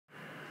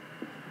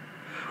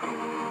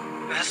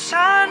The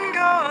sun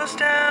goes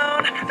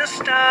down, the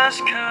stars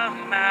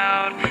come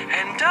out,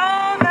 and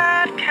all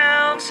that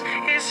counts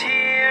is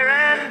here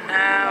and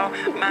now.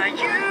 My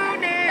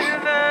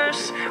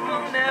universe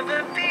will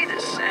never be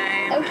the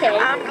same. Okay.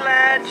 I'm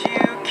glad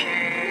you came.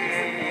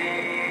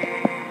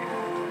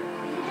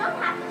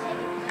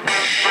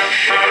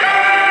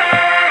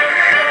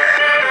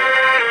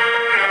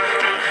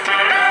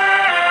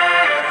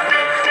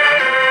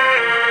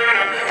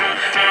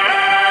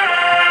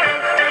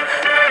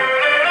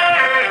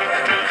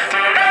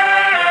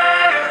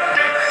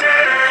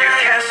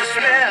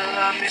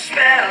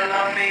 Spell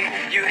on me,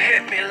 you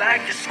hit me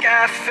like the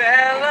sky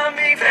fell on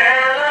me,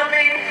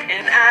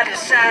 and I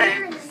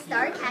decided.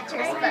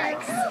 Starcatcher's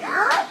bugs.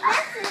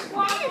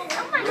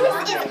 This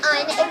is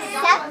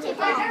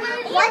unacceptable.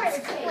 Let's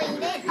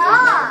clean it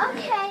up.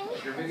 Okay.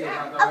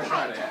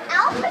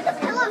 I'll put the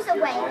pillows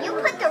away. You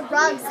put the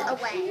rugs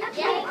away. I'll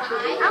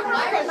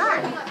put them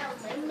up.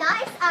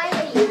 Nice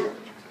idea.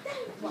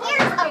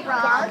 Here's a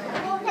rug.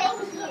 Thank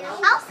you.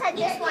 I'll set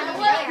this one in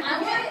there.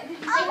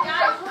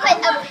 I'll put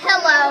a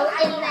pillow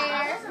in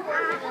there.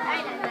 I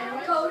don't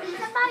know.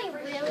 Somebody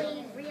really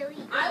you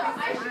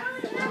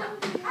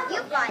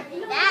got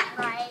that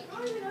right.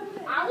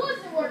 I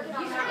wasn't working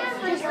on that.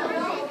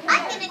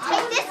 I'm going to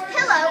take this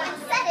pillow and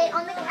set it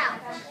on the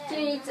couch. Do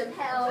you need some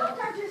help?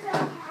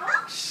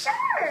 Oh,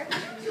 sure.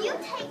 You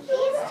take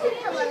these two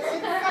pillows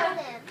and set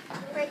them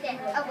right there.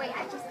 Oh, wait, I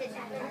just did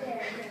that.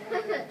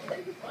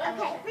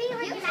 Okay, you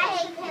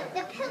take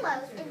the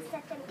pillows and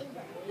set them in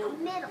the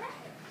middle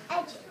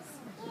edges.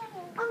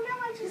 Oh, no,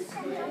 I just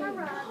set it on a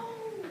rug.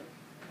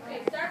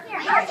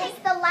 Here, I'll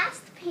take the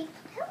last pink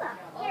pillow.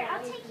 Here,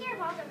 I'll take care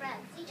of all the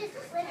rugs. You just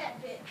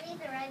leave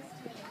the rugs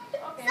to me.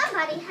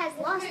 Somebody has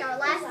lost our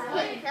last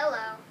pink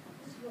pillow.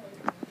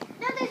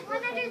 No, there's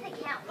one under the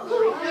couch.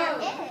 There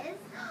is.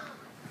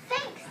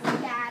 Thanks,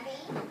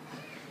 Gabby.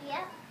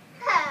 Yep.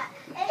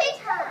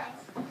 Anytime.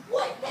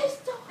 What? That was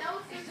so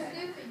stupid.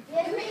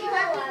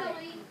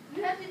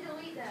 You have to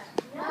delete that.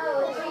 No.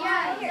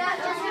 Yeah,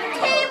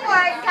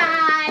 teamwork,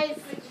 guys.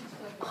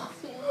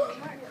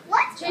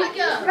 Let's put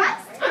these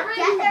rugs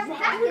together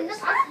back in the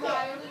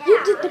bucket. You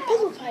did the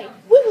pillow fight.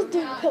 We will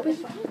do the pillow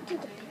fight. You did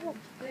the pillow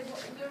fight.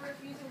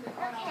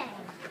 Okay.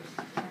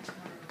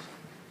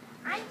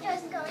 I'm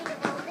just going to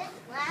roll this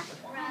last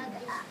rug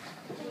up.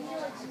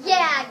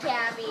 Yeah,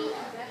 Gabby.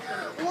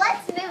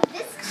 Let's move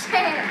this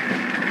chair.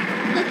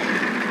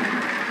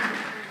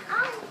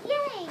 Oh,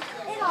 yay.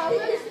 It all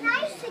looks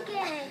nice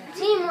again.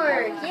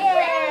 Teamwork, yeah.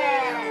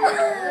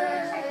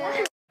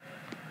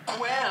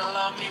 Well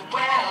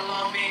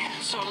on me,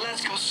 so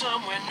let's go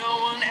somewhere no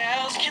one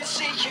else can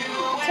see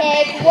you.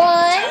 Take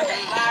one. Turn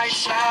the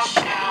lights out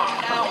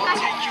now, we'll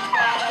take you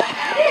by the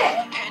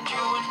hand, hand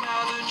you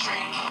another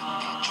drink,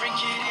 drink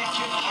it if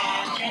you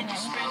can you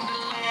spend a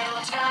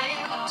little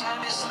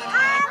time is slipping.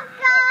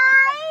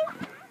 Guys,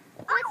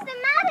 what's the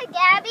matter,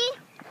 Gabby?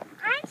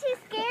 I'm too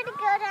scared to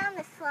go down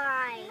the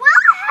slide.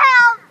 We'll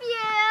help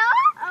you.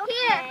 Okay.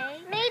 Here,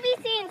 maybe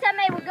seeing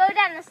somebody will go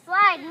down the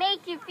slide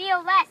make you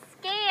feel less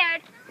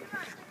scared.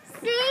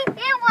 See,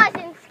 it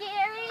wasn't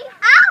scary.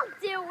 I'll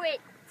do it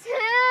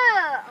too.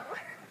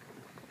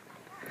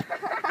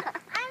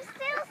 I'm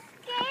still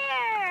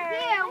scared.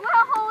 Here,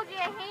 we'll hold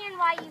your hand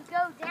while you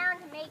go down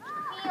to make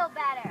you feel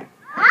better.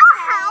 I'll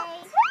help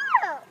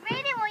too.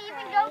 Raiden will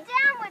even go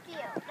down with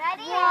you.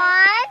 Ready? 1,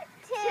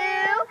 2,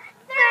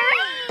 3.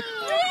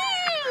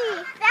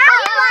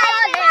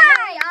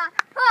 Hallelujah.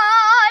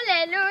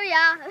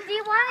 Hallelujah. Do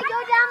you want to go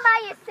down by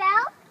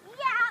yourself?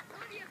 Yeah.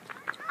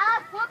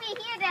 We'll be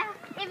here to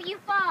if you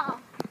fall.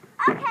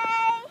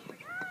 Okay.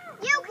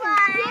 You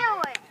can do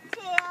it.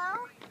 2,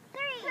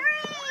 3.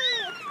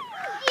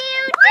 You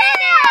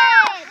did it!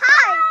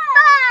 High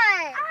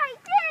five! I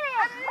did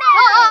it!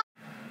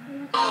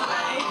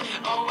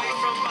 Away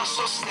from us,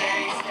 so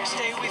stay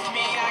with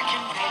me, I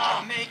can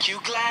make you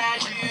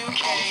glad you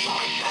came.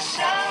 The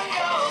sun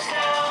goes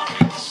down,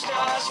 the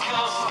stars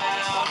come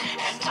out,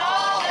 and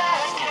all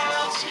that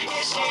counts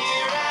is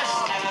here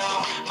and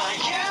now. My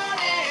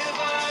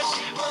universe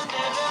will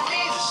never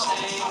be the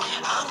same.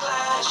 I'm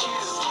glad you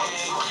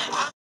came.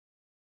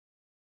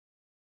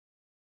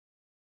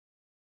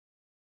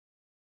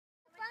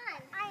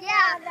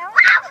 Yeah.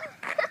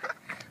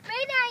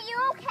 Raina, are you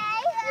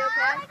okay? You okay?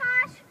 Oh my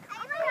gosh.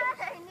 Oh my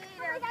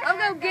gosh. I'll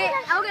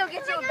go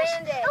get you a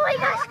Band-Aid. Oh my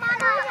gosh. Oh my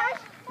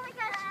gosh. Oh my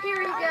gosh. Here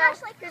you go.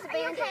 Here's a Are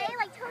you Band-Aid. okay?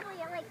 Like totally.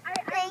 I'm like,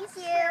 thank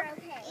you. Sure,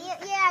 okay.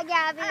 Yeah,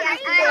 Gabby. I'm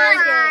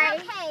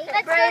okay.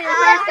 Let's go. Brayden,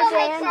 Let's here's go the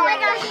make some. Oh my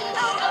gosh.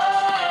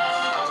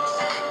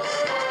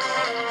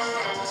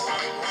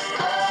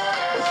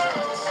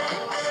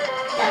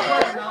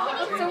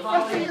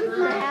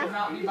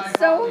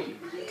 So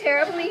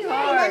terribly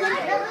hard.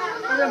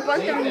 There's a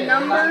bunch of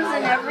numbers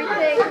and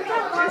everything.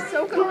 It's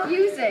so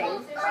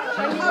confusing.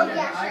 I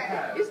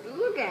mean, just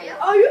look at it.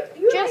 Oh,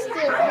 you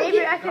Justice,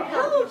 maybe I could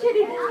help. Hello,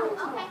 Kitty.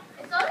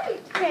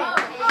 Okay.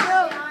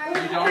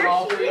 You don't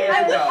all three need to go.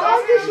 You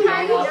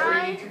don't all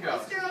three need to go.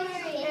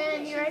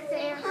 And you're right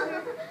there.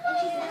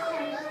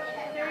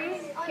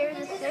 Here's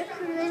the 6,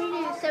 and then you do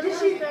 7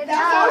 times 9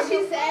 That's all she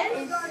said?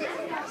 is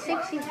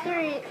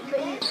 63, but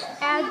you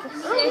add the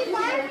 6.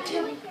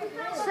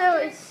 So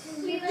it's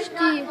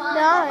 69.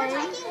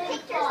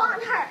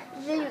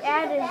 Then you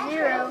add a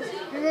 0.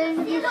 And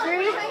then you do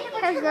 3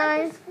 times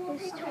 9 is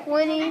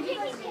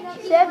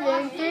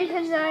 27. 3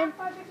 times 9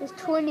 is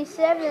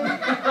 27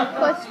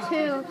 plus 2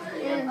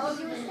 is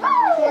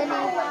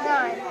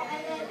 29.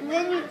 And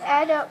then you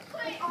add up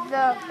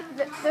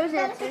those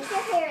answers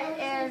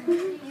and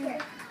you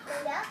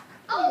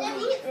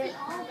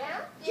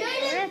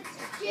Jaden,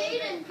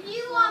 can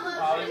you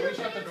Ollie, will you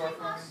shut the door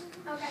for me?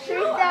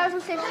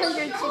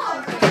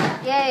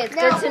 3,663. Yay, it's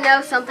good to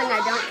know something I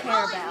don't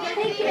care about.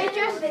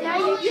 Now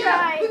you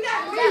try.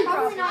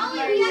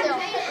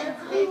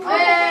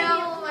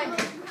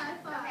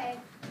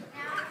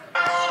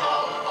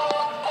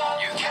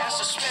 You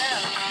cast a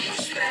spell on me,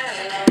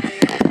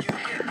 You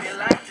hit me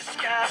like the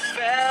sky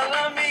fell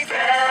on me,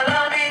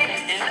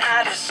 And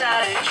I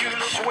decided you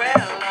look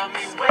well on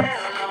me,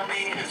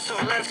 So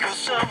let's go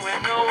somewhere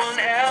no one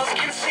else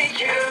can see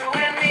you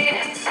and me.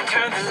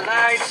 Turn the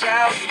lights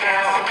out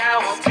now. Now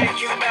I'll take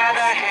you by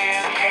the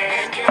hand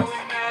and do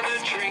another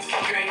drink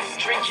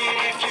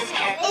it if you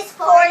can. It's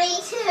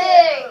 42.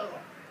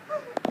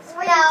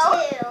 42.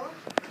 No.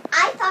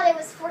 I thought it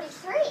was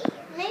 43.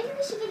 Maybe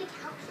we should get a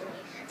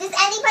calculator. Does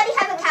anybody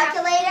have a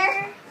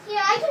calculator?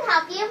 Yeah, I can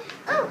help you.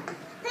 Oh,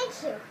 thank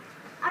you.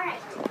 All right,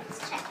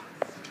 let's check.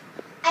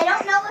 I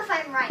don't know if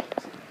I'm right.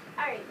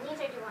 All right,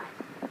 neither do I.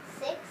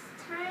 6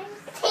 times...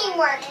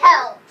 Teamwork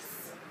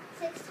helps.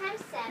 6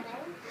 times 7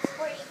 is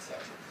 42.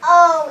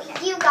 Oh,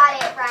 you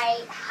got it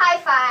right. High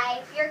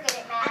five. You're good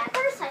at math. At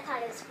first I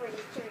thought it was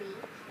 43,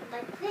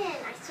 but then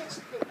I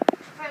switched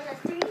from the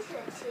 3 to the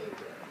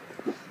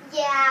 2.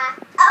 Yeah.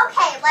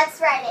 Okay,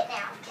 let's write it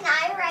now. Can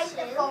I write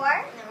the 4?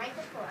 And then write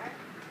the 4.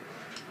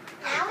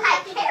 Now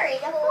I carry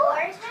the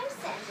 4 times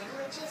 7,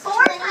 which is 4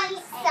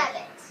 times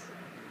 7. It's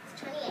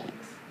 28.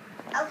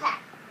 Okay.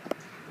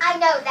 I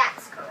know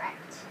that's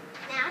correct.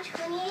 Now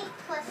 28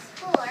 plus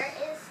 4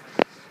 is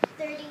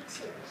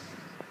 32.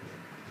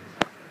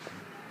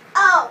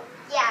 Oh,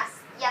 yes.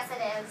 Yes,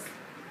 it is.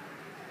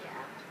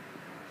 Yeah.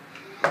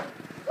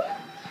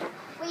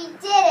 We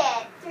did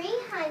it.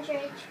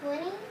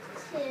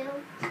 322.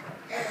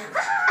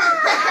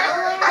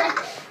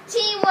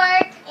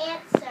 Teamwork.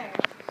 Answer.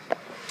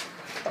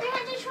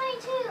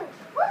 322.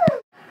 Woo!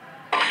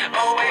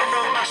 Away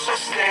from us, so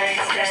stay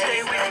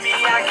with me,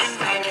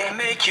 I can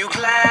make you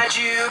glad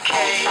you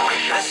came.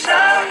 The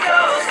sun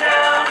goes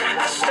down,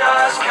 the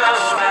stars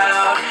come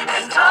out,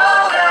 and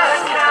all that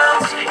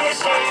counts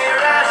is here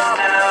and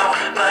now.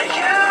 My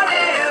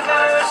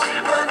universe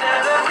will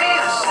never be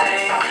the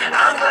same.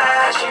 I'm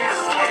glad you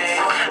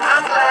came,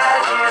 I'm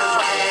glad you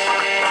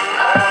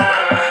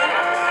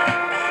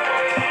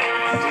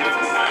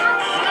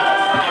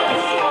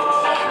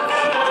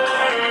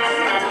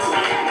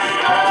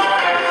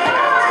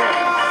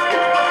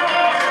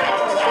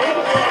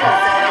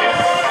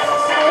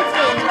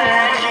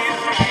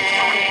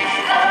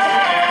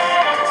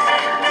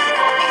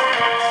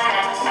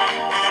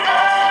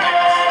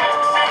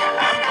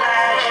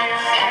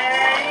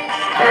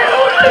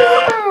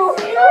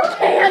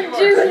Can't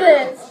do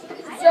this.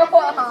 It's so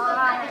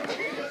hard. If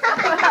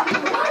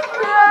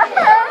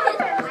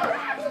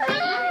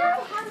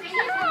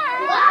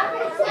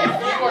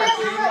you are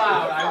too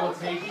loud, I will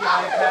take the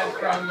iPad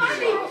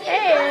from you.